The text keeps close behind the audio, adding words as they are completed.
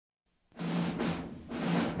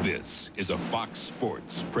This is a Fox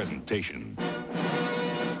Sports presentation.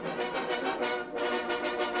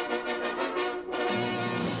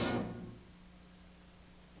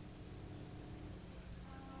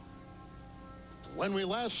 When we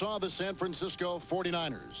last saw the San Francisco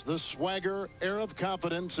 49ers, the swagger, air of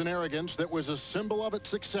confidence and arrogance that was a symbol of its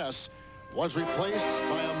success was replaced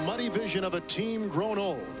by a muddy vision of a team grown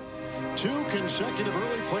old. 2 consecutive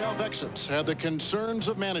early playoff exits had the concerns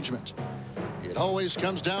of management. It always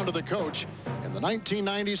comes down to the coach, and the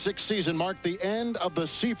 1996 season marked the end of the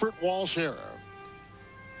Seifert-Walsh era.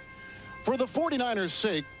 For the 49ers'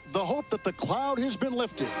 sake, the hope that the cloud has been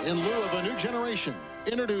lifted in lieu of a new generation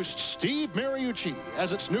introduced Steve Mariucci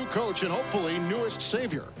as its new coach and hopefully newest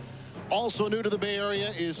savior. Also new to the Bay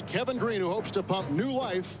Area is Kevin Green, who hopes to pump new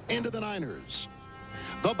life into the Niners.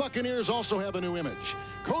 The Buccaneers also have a new image.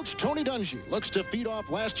 Coach Tony Dungy looks to feed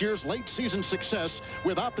off last year's late season success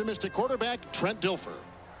with optimistic quarterback Trent Dilfer.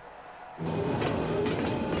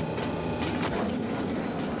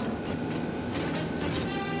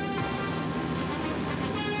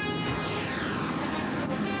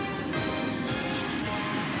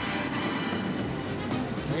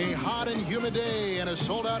 A hot and humid day and a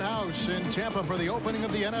sold-out house in Tampa for the opening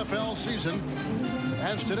of the NFL season,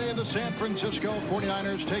 as today the San Francisco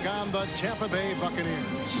 49ers take on the Tampa Bay Buccaneers.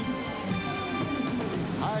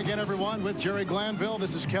 Hi again, everyone, with Jerry Glanville.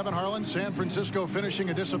 This is Kevin Harlan. San Francisco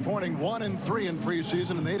finishing a disappointing 1-3 in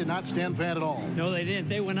preseason, and they did not stand pat at all. No, they didn't.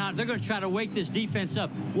 They went out. They're going to try to wake this defense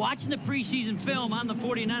up. Watching the preseason film on the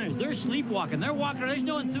 49ers, they're sleepwalking. They're walking. There's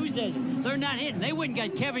no enthusiasm. They're not hitting. They went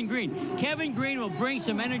and got Kevin Green. Kevin Green will bring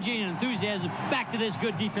some energy and enthusiasm back to this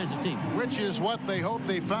good defensive team. Which is what they hoped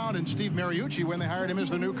they found in Steve Mariucci when they hired him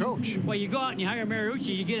as the new coach. Well, you go out and you hire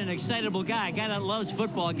Mariucci, you get an excitable guy, a guy that loves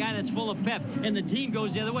football, a guy that's full of pep, and the team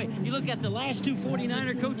goes the other way. You look at the last 2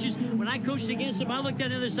 49er coaches. When I coached against them, I looked at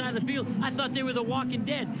the other side of the field. I thought they were the walking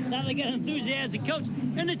dead. Now they got an enthusiastic coach,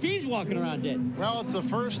 and the team's walking around dead. Well, it's the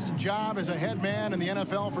first job as a head man in the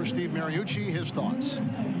NFL for Steve Mariucci. His thoughts.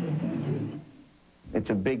 It's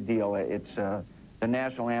a big deal. It's the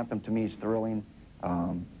national anthem to me is thrilling.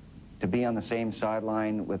 To be on the same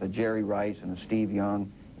sideline with a Jerry Rice and a Steve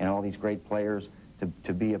Young and all these great players,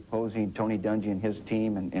 to be opposing Tony Dungy and his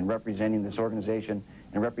team and representing this organization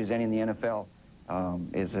and representing the NFL,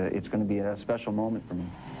 it's going to be a special moment for me.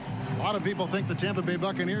 A lot of people think the Tampa Bay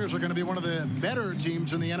Buccaneers are going to be one of the better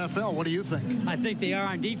teams in the NFL. What do you think? I think they are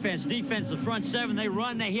on defense. Defense, the front 7, they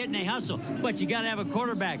run, they hit, and they hustle. But you got to have a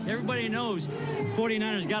quarterback. Everybody knows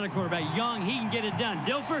 49ers got a quarterback. Young, he can get it done.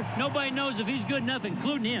 Dilfer, nobody knows if he's good enough,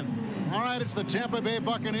 including him. All right, it's the Tampa Bay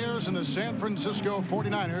Buccaneers and the San Francisco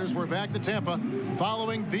 49ers. We're back to Tampa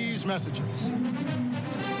following these messages.